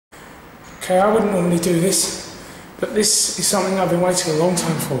Okay, I wouldn't normally do this, but this is something I've been waiting a long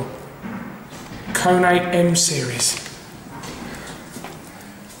time for. KONE M series.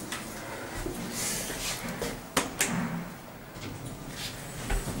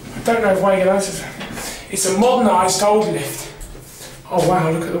 I don't know why it's a modernised old lift. Oh wow,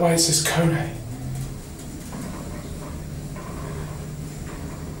 look at the way it says KONE.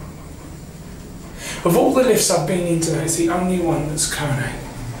 Of all the lifts I've been in today, it's the only one that's KONE.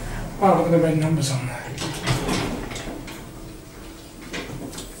 Wow, look at the red numbers on there.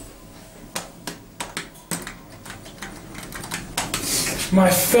 My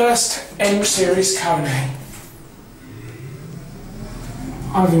first M series KONE.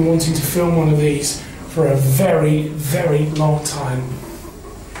 I've been wanting to film one of these for a very, very long time.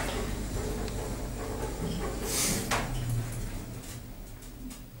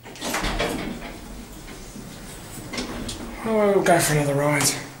 Oh, we'll go for another ride.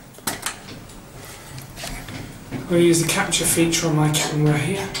 I'm going to use the capture feature on my camera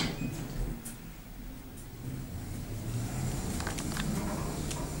here.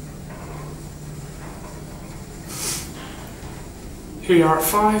 Here we are at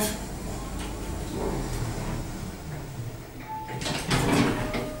 5.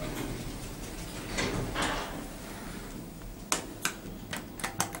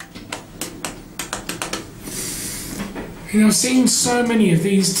 You know, I've seen so many of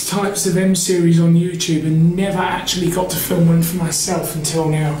these types of M series on YouTube and never actually got to film one for myself until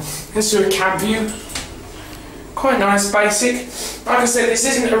now. Let's do a cab view. Quite nice, basic. Like I said, this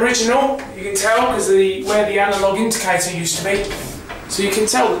isn't original, you can tell, because where the analogue indicator used to be. So you can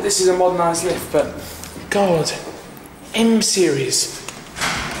tell that this is a modernised lift, but God, M series,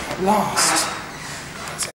 at last.